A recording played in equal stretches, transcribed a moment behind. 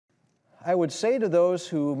I would say to those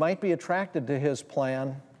who might be attracted to his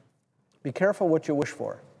plan, be careful what you wish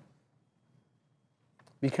for.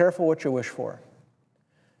 Be careful what you wish for.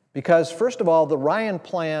 Because, first of all, the Ryan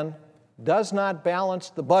plan does not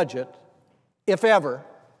balance the budget, if ever,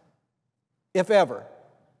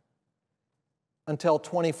 until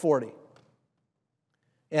 2040.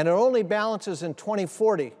 And it only balances in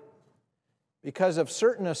 2040 because of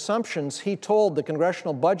certain assumptions he told the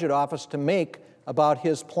Congressional Budget Office to make about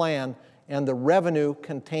his plan and the revenue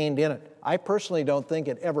contained in it. I personally don't think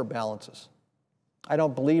it ever balances. I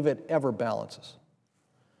don't believe it ever balances.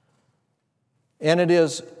 And it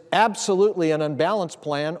is absolutely an unbalanced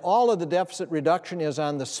plan. All of the deficit reduction is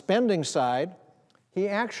on the spending side. He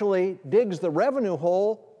actually digs the revenue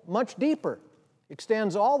hole much deeper,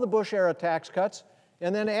 extends all the Bush-era tax cuts,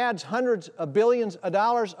 and then adds hundreds of billions of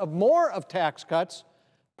dollars of more of tax cuts,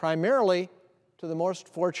 primarily to the most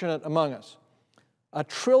fortunate among us. $1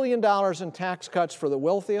 trillion in tax cuts for the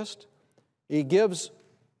wealthiest. He gives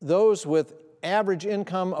those with average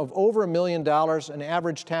income of over $1 million an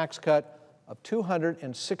average tax cut of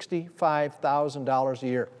 $265,000 a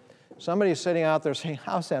year. Somebody's sitting out there saying,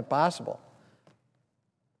 how's that possible?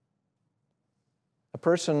 A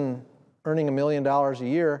person earning $1 million a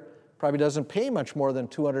year probably doesn't pay much more than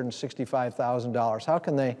 $265,000. How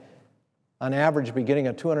can they, on average, be getting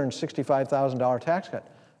a $265,000 tax cut?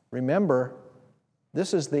 Remember,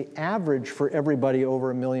 this is the average for everybody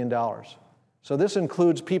over $1 million. So this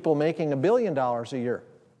includes people making $1 billion a year.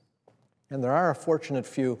 And there are a fortunate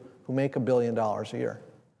few who make $1 billion a year.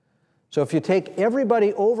 So if you take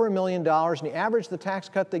everybody over $1 million and you average the tax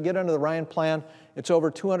cut they get under the Ryan plan, it's over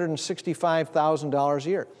 $265,000 a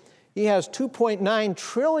year. He has $2.9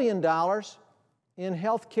 trillion in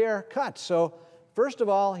health care cuts. So first of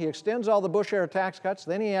all, he extends all the Bush-era tax cuts.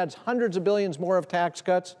 Then he adds hundreds of billions more of tax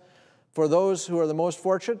cuts for those who are the most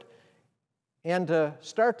fortunate. And to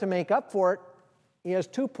start to make up for it, he has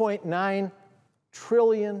 $2.9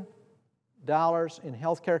 trillion in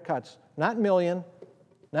health care cuts. Not million,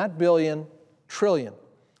 not billion, trillion.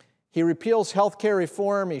 He repeals health care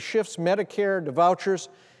reform, he shifts Medicare to vouchers,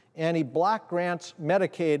 and he block grants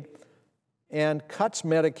Medicaid and cuts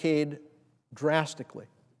Medicaid drastically.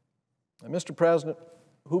 Now, Mr. President,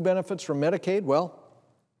 who benefits from Medicaid? Well,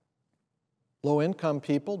 low-income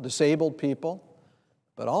people, disabled people,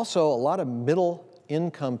 but also a lot of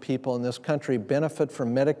middle-income people in this country benefit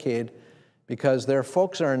from Medicaid because their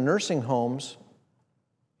folks are in nursing homes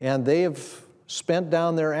and they've spent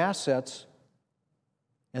down their assets,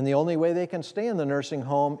 and the only way they can stay in the nursing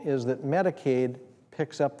home is that Medicaid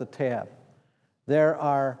picks up the tab. There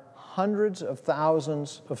are hundreds of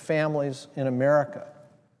thousands of families in America,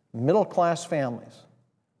 middle-class families,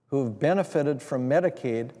 who've benefited from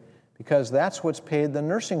Medicaid because that's what's paid the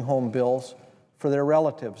nursing home bills for their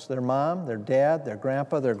relatives, their mom, their dad, their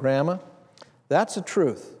grandpa, their grandma. That's the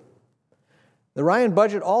truth. The Ryan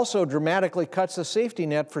budget also dramatically cuts the safety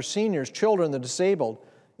net for seniors, children, the disabled,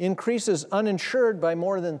 increases uninsured by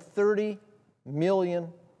more than 30 million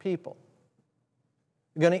people.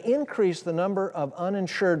 You're going to increase the number of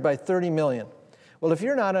uninsured by 30 million. Well, if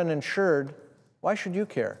you're not uninsured, why should you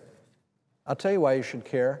care? I'll tell you why you should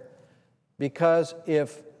care. Because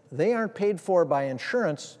if they aren't paid for by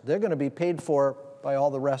insurance, they're going to be paid for by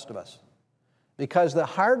all the rest of us. Because the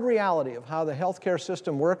hard reality of how the healthcare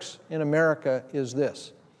system works in America is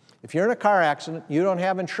this. If you're in a car accident, you don't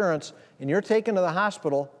have insurance, and you're taken to the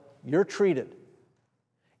hospital, you're treated.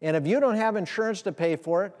 And if you don't have insurance to pay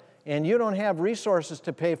for it, and you don't have resources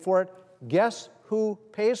to pay for it, guess who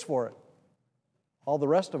pays for it? All the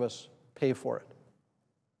rest of us pay for it.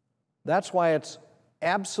 That's why it's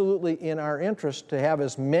absolutely in our interest to have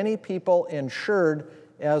as many people insured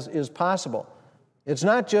as is possible. It's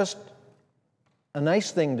not just a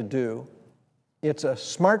nice thing to do, it's a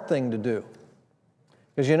smart thing to do.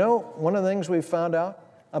 Because you know, one of the things we've found out,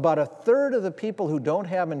 about a third of the people who don't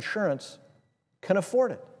have insurance can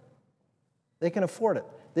afford it. They can afford it.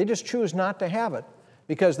 They just choose not to have it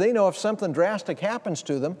because they know if something drastic happens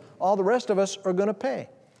to them, all the rest of us are going to pay.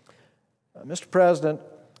 Mr. President,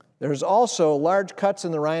 there's also large cuts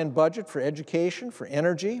in the Ryan budget for education, for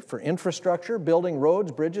energy, for infrastructure, building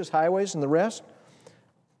roads, bridges, highways, and the rest.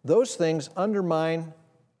 Those things undermine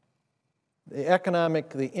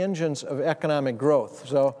the engines of economic growth.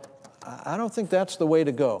 So I don't think that's the way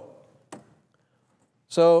to go.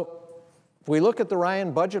 So if we look at the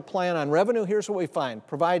Ryan budget plan on revenue, here's what we find.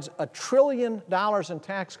 Provides $1 trillion in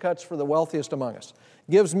tax cuts for the wealthiest among us.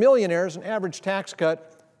 Gives millionaires an average tax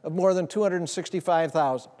cut of more than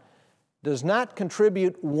 $265,000. Does not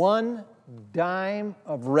contribute one dime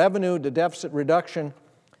of revenue to deficit reduction.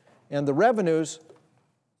 And the revenues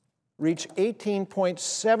reach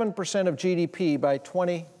 18.7% of GDP by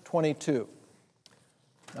 2022.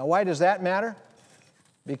 Now, why does that matter?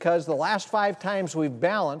 Because the last 5 times we've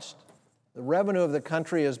balanced, the revenue of the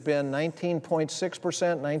country has been 19.6%,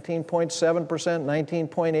 19.7%,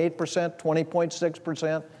 19.8%,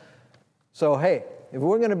 20.6%. So, hey, if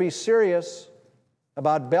we're going to be serious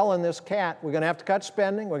about belling this cat, we're going to have to cut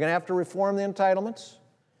spending, we're going to have to reform the entitlements.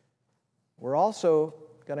 We're also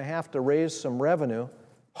going to have to raise some revenue,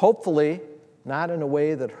 hopefully not in a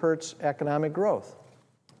way that hurts economic growth,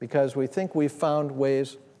 because we think we've found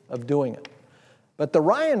ways of doing it. But the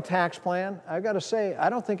Ryan tax plan, I've got to say, I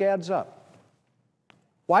don't think adds up.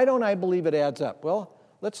 Why don't I believe it adds up? Well,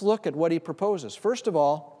 let's look at what he proposes. First of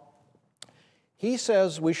all, he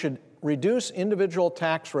says we should reduce individual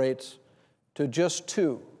tax rates to just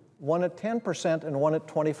 2, one at 10% and one at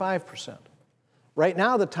 25%. Right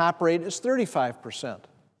now, the top rate is 35%.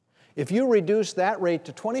 If you reduce that rate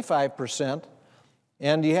to 25%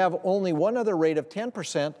 and you have only one other rate of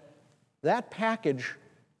 10%, that package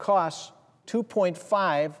costs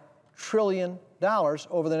 $2.5 trillion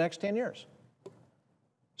over the next 10 years.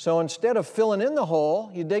 So instead of filling in the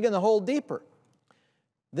hole, you dig in the hole deeper.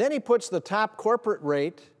 Then he puts the top corporate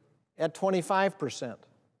rate at 25%.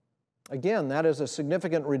 Again, that is a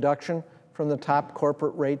significant reduction from the top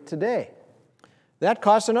corporate rate today. That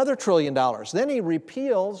costs another $1 trillion. Then he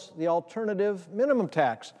repeals the alternative minimum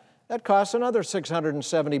tax. That costs another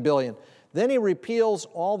 $670 billion. Then he repeals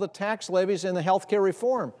all the tax levies in the health care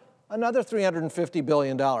reform, another $350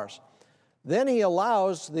 billion. Then he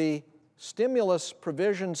allows the stimulus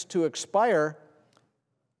provisions to expire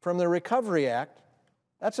from the Recovery Act.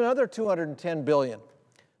 That's another $210 billion.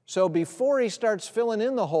 So before he starts filling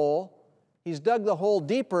in the hole, he's dug the hole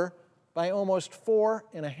deeper by almost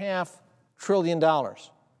 $4.5 trillion.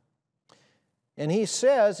 And he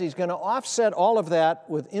says he's going to offset all of that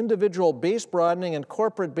with individual base broadening and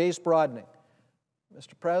corporate base broadening.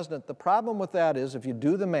 Mr. President, the problem with that is if you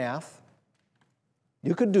do the math,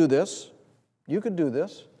 you could do this,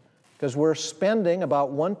 because we're spending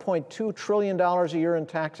about $1.2 trillion a year in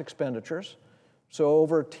tax expenditures. So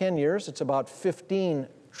over 10 years, it's about $15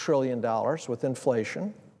 trillion with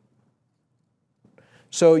inflation.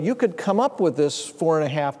 So you could come up with this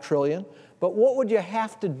 $4.5 trillion, but what would you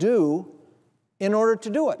have to do in order to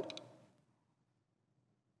do it?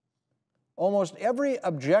 Almost every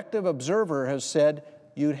objective observer has said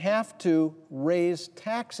you'd have to raise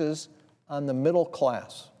taxes on the middle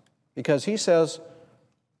class, because he says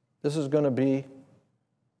this is going to be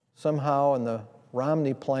somehow in the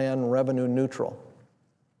Romney plan revenue neutral.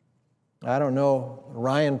 I don't know,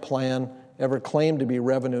 Ryan plan ever claimed to be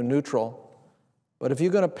revenue neutral, but if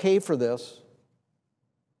you're going to pay for this,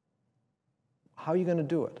 how are you going to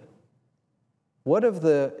do it? What of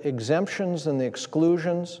the exemptions and the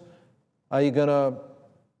exclusions? Are you going to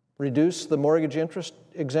reduce the mortgage interest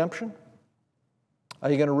exemption?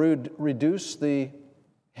 Are you going to reduce the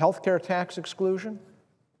health care tax exclusion?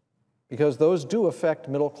 Because those do affect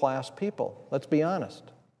middle-class people. Let's be honest.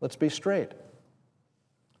 Let's be straight.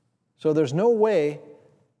 So there's no way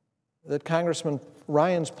that Congressman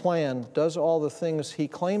Ryan's plan does all the things he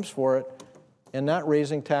claims for it and not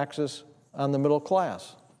raising taxes on the middle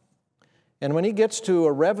class. And when he gets to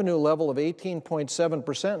a revenue level of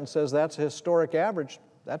 18.7% and says that's a historic average,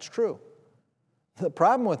 that's true. The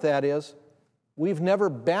problem with that is we've never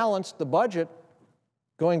balanced the budget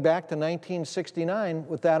going back to 1969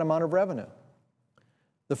 with that amount of revenue.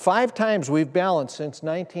 The 5 times we've balanced since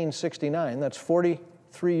 1969, that's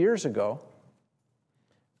 43 years ago,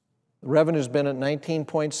 the revenue's been at 19.7,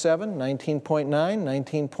 19.9,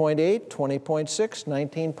 19.8, 20.6,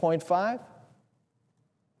 19.5.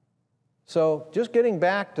 So just getting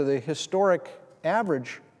back to the historic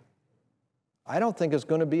average, I don't think is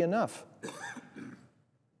going to be enough.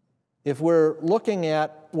 If we're looking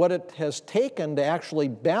at what it has taken to actually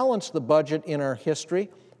balance the budget in our history,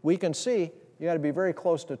 we can see you got to be very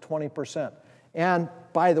close to 20%. And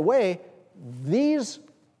by the way, these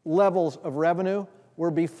levels of revenue were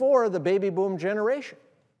before the baby boom generation.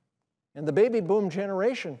 And the baby boom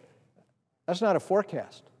generation, that's not a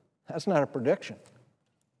forecast. That's not a prediction.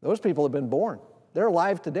 Those people have been born. They're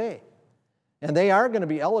alive today. And they are going to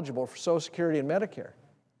be eligible for Social Security and Medicare.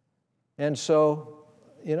 And so,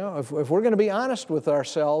 you know, if we're going to be honest with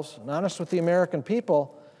ourselves and honest with the American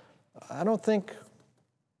people, I don't think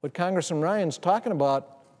what Congressman Ryan's talking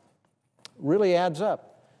about really adds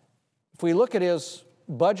up. If we look at his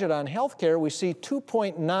budget on health care, we see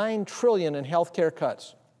 $2.9 trillion in health care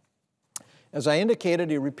cuts. As I indicated,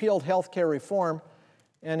 he repealed health care reform.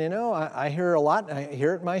 And you know, I hear a lot, I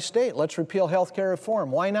hear it in my state, let's repeal health care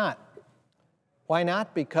reform. Why not? Why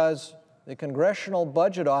not? Because the Congressional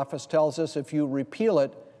Budget Office tells us if you repeal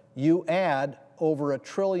it, you add over $1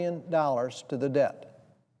 trillion to the debt.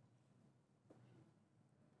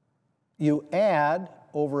 You add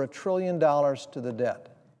over $1 trillion to the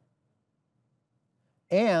debt.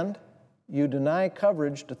 And you deny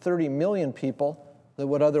coverage to 30 million people that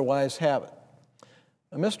would otherwise have it.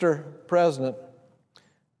 Now, Mr. President,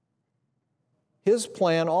 his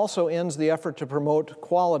plan also ends the effort to promote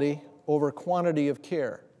quality over quantity of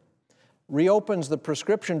care, reopens the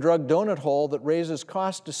prescription drug donut hole that raises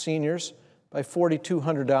costs to seniors by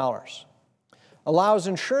 $4,200, allows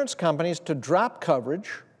insurance companies to drop coverage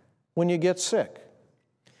when you get sick.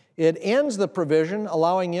 It ends the provision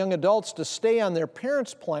allowing young adults to stay on their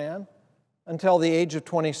parents' plan until the age of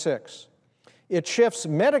 26. It shifts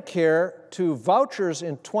Medicare to vouchers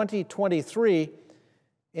in 2023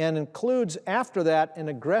 and includes after that an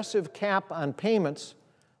aggressive cap on payments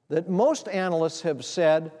that most analysts have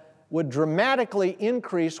said would dramatically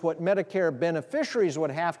increase what Medicare beneficiaries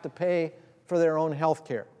would have to pay for their own health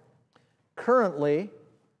care. Currently,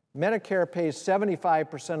 Medicare pays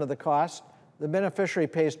 75% of the cost, the beneficiary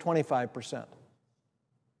pays 25%.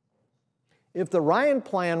 If the Ryan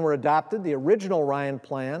plan were adopted, the original Ryan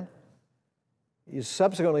plan, he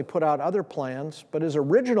subsequently put out other plans, but his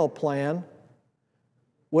original plan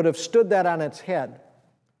would have stood that on its head.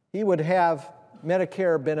 He would have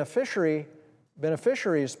Medicare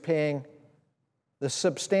beneficiaries paying the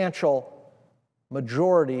substantial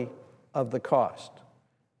majority of the cost.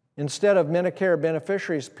 Instead of Medicare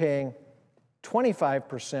beneficiaries paying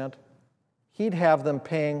 25%, he'd have them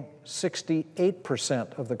paying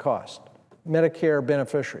 68% of the cost, Medicare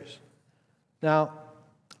beneficiaries. Now,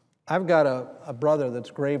 I've got a brother that's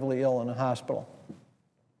gravely ill in a hospital,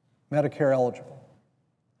 Medicare eligible.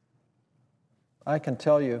 I can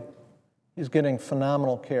tell you, he's getting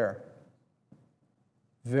phenomenal care,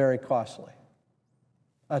 very costly.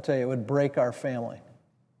 I tell you, it would break our family.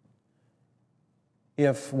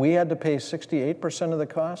 If we had to pay 68% of the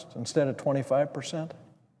cost instead of 25%,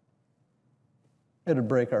 it would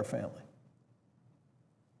break our family.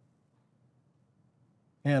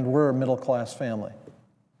 And we're a middle-class family.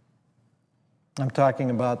 I'm talking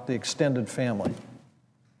about the extended family.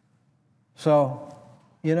 So,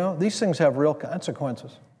 you know, these things have real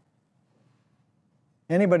consequences.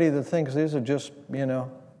 Anybody that thinks these are just, you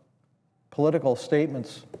know, political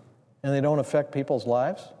statements and they don't affect people's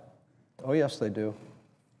lives, oh yes, they do.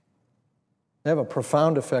 They have a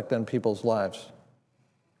profound effect on people's lives.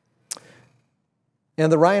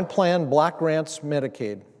 And the Ryan plan block grants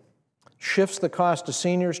Medicaid, shifts the cost to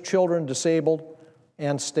seniors, children, disabled,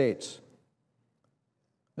 and states.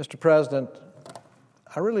 Mr. President,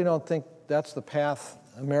 I really don't think that's the path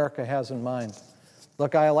America has in mind.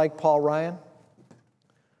 Look, I like Paul Ryan.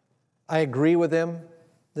 I agree with him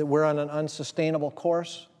that we're on an unsustainable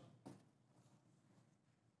course.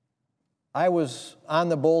 I was on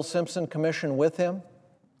the Bowles-Simpson Commission with him,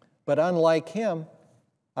 but unlike him,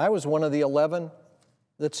 I was one of the 11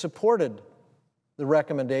 that supported the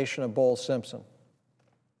recommendation of Bowles-Simpson.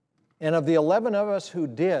 And of the 11 of us who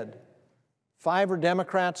did, 5 are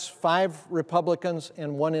Democrats, 5 Republicans,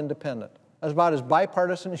 and 1 independent. That's about as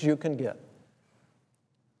bipartisan as you can get.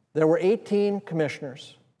 There were 18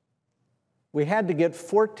 commissioners. We had to get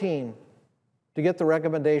 14 to get the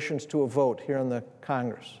recommendations to a vote here in the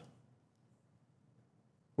Congress.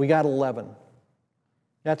 We got 11.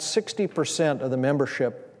 That's 60% of the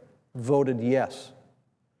membership voted yes.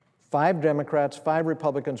 5 Democrats, 5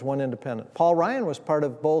 Republicans, 1 independent. Paul Ryan was part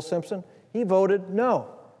of Bowles-Simpson. He voted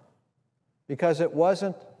no, because it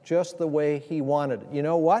wasn't just the way he wanted it. You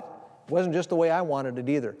know what? It wasn't just the way I wanted it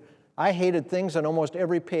either. I hated things on almost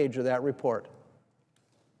every page of that report.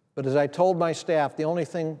 But as I told my staff, the only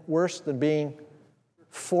thing worse than being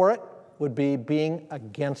for it would be being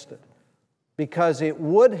against it, because it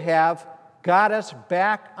would have got us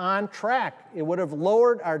back on track. It would have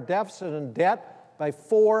lowered our deficit and debt by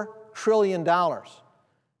 $4 trillion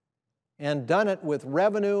and done it with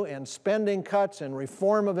revenue and spending cuts and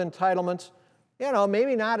reform of entitlements. You know,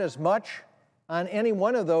 maybe not as much on any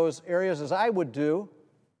one of those areas as I would do,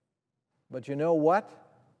 but you know what?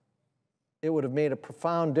 It would have made a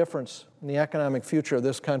profound difference in the economic future of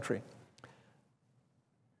this country.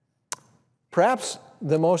 Perhaps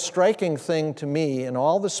the most striking thing to me in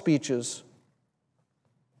all the speeches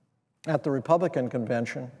at the Republican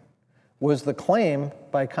convention was the claim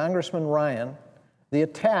by Congressman Ryan, the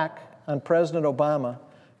attack on President Obama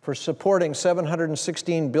for supporting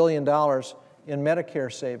 $716 billion in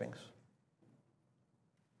Medicare savings.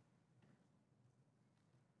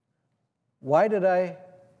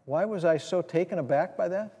 Why was I so taken aback by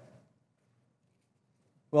that?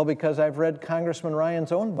 Well, because I've read Congressman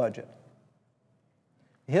Ryan's own budget.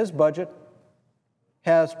 His budget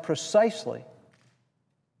has precisely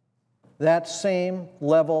that same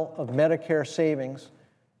level of Medicare savings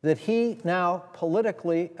that he now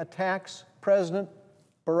politically attacks President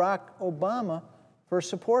Barack Obama for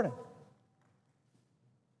supporting.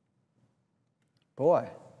 Boy,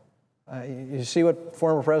 you see what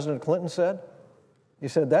former President Clinton said? He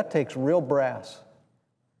said, that takes real brass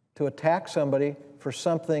to attack somebody for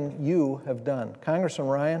something you have done. Congressman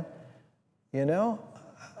Ryan, you know,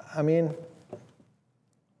 I mean,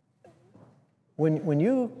 when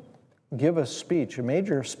you give a speech, a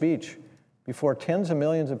major speech, before tens of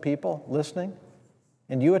millions of people listening,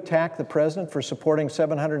 and you attack the president for supporting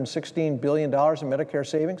 $716 billion in Medicare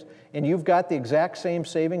savings, and you've got the exact same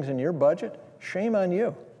savings in your budget, shame on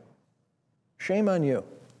you. Shame on you.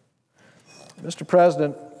 Mr.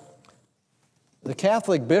 President, the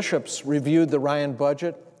Catholic bishops reviewed the Ryan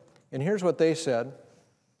budget, and here's what they said.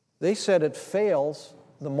 They said it fails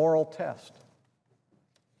the moral test.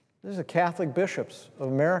 These are the Catholic bishops of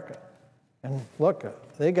America. And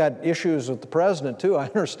look, they got issues with the president too. I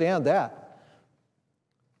understand that.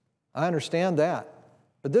 I understand that.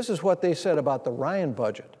 But this is what they said about the Ryan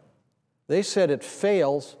budget. They said it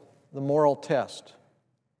fails the moral test.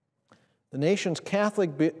 The nation's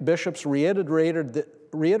Catholic bishops reiterated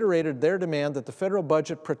their demand that the federal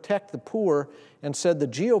budget protect the poor and said the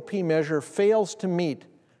GOP measure fails to meet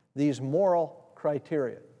these moral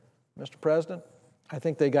criteria. Mr. President, I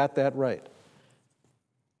think they got that right.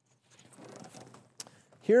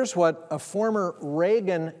 Here's what a former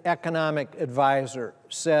Reagan economic advisor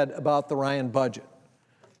said about the Ryan budget.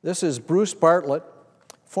 This is Bruce Bartlett,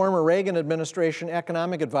 former Reagan administration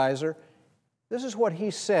economic advisor. This is what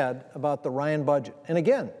he said about the Ryan budget. And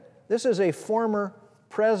again, this is a former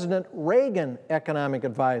President Reagan economic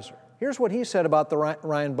advisor. Here's what he said about the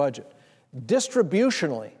Ryan budget.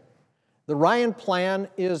 Distributionally, the Ryan plan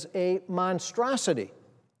is a monstrosity.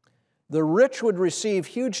 The rich would receive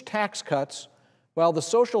huge tax cuts, while the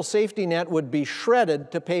social safety net would be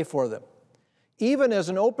shredded to pay for them. Even as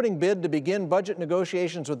an opening bid to begin budget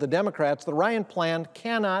negotiations with the Democrats, the Ryan plan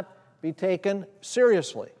cannot be taken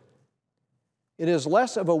seriously. It is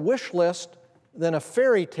less of a wish list than a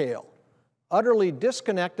fairy tale, utterly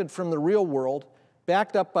disconnected from the real world,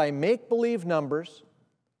 backed up by make-believe numbers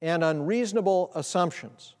and unreasonable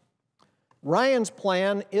assumptions. Ryan's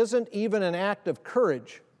plan isn't even an act of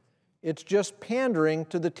courage. It's just pandering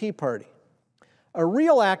to the Tea Party. A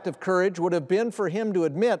real act of courage would have been for him to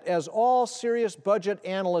admit, as all serious budget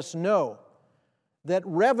analysts know, that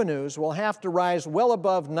revenues will have to rise well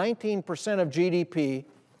above 19% of GDP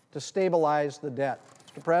to stabilize the debt.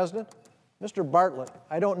 Mr. President, Mr. Bartlett,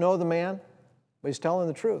 I don't know the man, but he's telling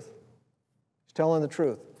the truth. He's telling the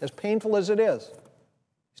truth. As painful as it is,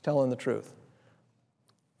 he's telling the truth.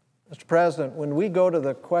 Mr. President, when we go to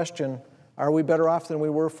the question, are we better off than we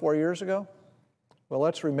were 4 years ago? Well,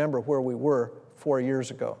 let's remember where we were 4 years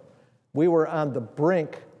ago. We were on the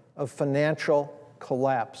brink of financial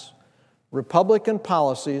collapse. Republican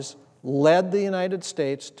policies led the United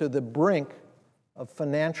States to the brink of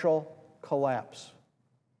financial collapse.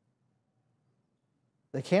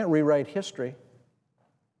 They can't rewrite history.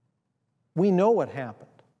 We know what happened.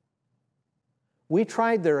 We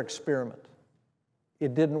tried their experiment.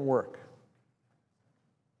 It didn't work.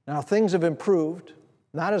 Now, things have improved,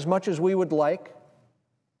 not as much as we would like,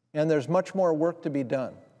 and there's much more work to be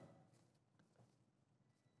done.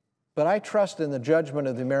 But I trust in the judgment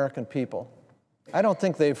of the American people. I don't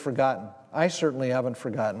think they've forgotten. I certainly haven't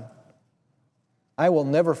forgotten. I will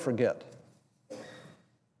never forget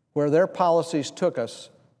where their policies took us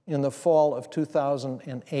in the fall of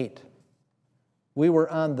 2008. We were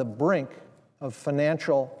on the brink of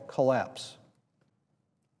financial collapse.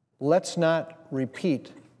 Let's not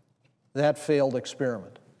repeat that failed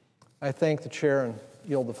experiment. I thank the chair and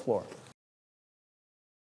yield the floor.